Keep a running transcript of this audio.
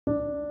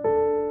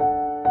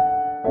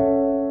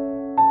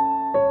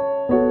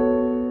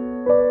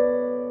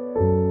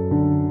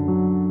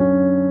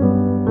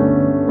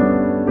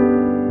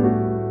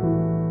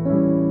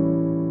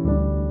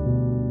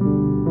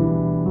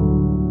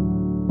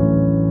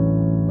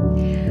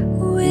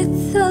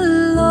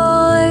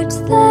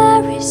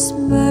is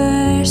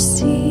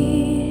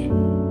mercy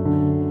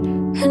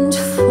and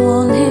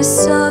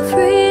fullness of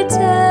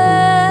redemption.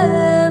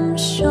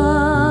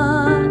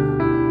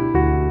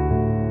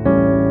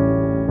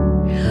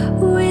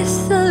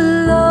 With the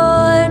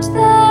Lord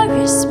there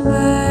is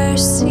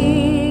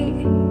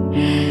mercy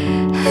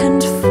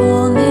and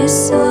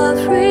fullness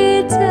of redemption.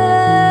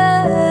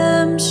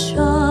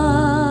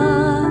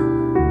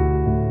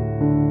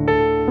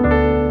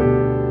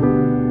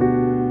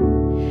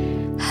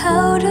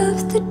 Out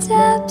of the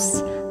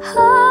depths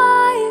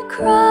I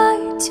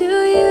cry to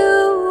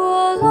you,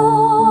 O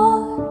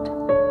Lord.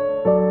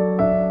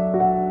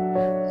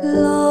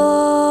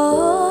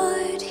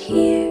 Lord,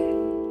 hear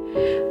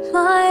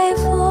my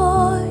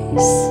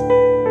voice.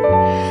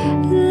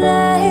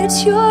 Let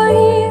your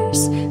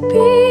ears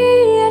be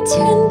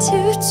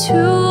attentive to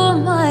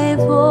my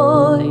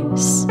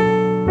voice.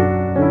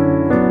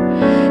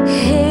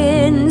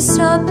 In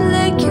supplication,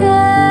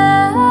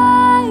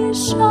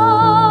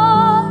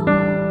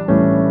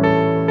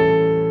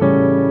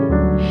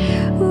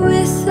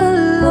 with the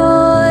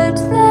Lord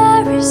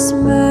there is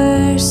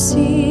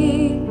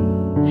mercy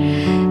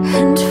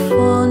and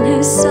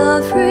fullness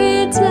of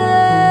redemption.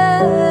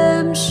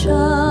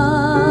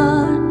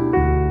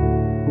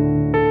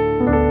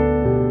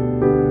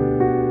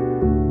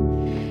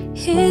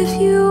 If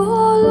you,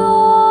 O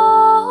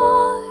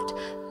Lord,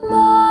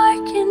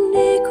 mark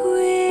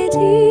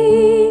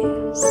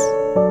iniquities,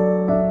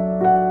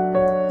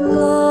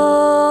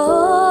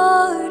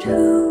 Lord,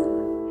 who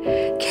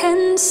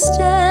can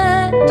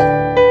stand?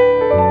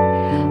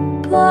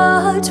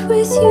 But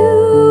with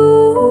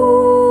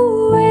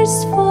you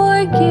is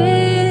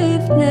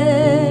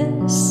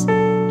forgiveness,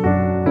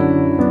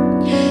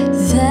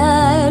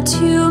 that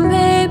you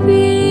may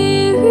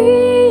be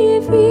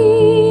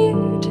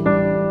revered.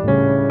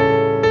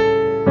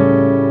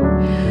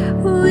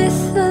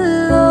 With the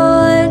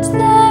Lord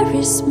there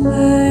is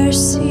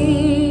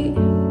mercy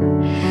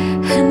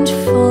and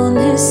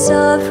fullness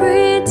of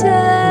redemption.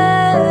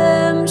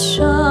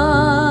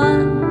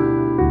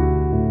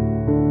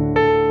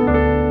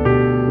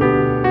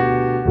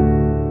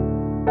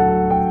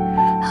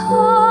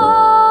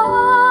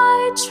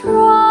 I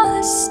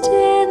trust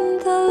in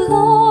the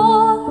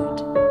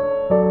Lord,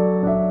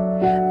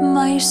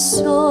 my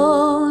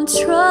soul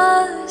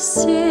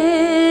trusts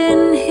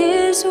in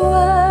His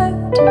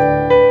word.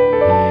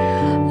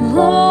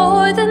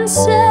 More than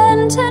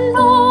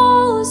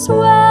sentinels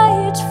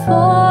wait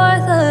for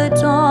the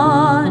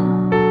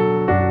dawn,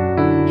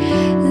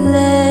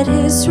 let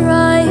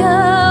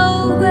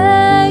Israel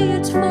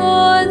wait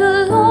for the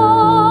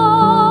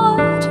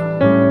Lord.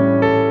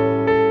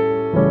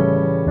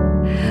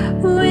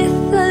 With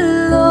the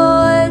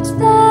Lord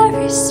there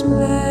is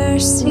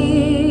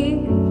mercy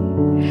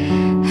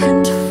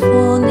and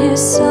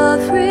fullness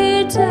of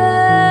redemption.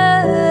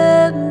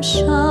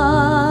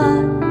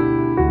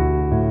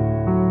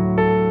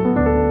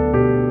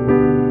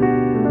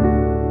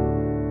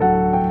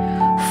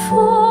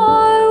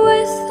 For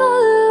with the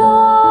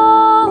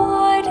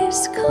Lord is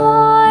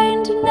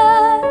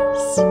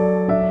kindness,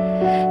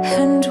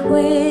 and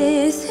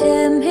with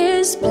Him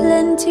is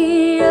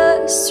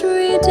plenteous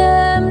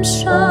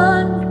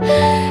redemption,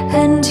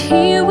 and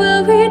He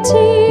will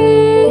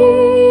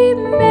redeem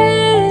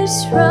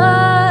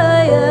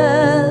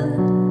Israel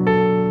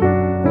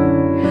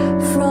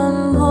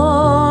from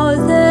all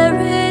their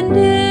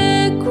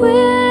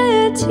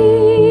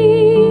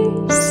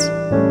iniquities.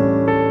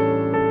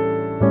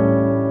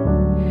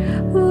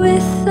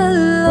 With the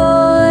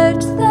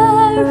Lord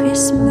there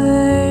is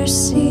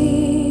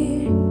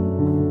mercy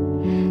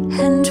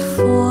and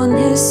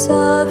fullness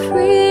of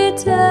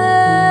redemption.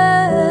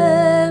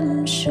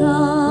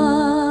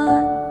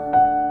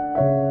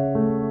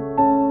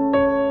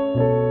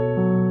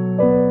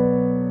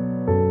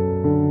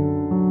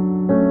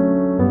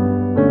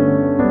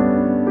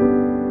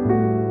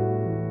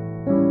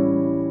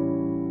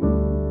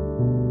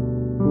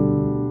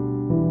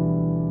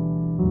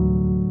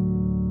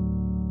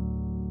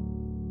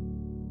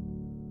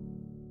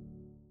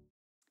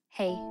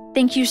 Hey,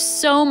 thank you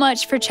so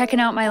much for checking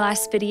out my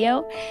last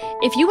video.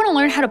 If you want to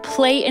learn how to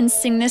play and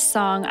sing this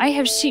song, I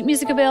have sheet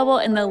music available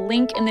in the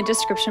link in the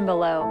description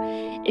below.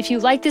 If you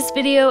like this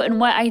video and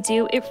what I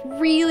do, it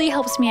really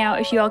helps me out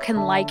if you all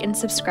can like and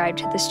subscribe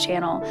to this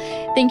channel.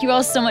 Thank you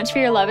all so much for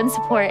your love and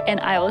support, and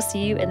I will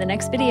see you in the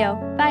next video.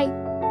 Bye!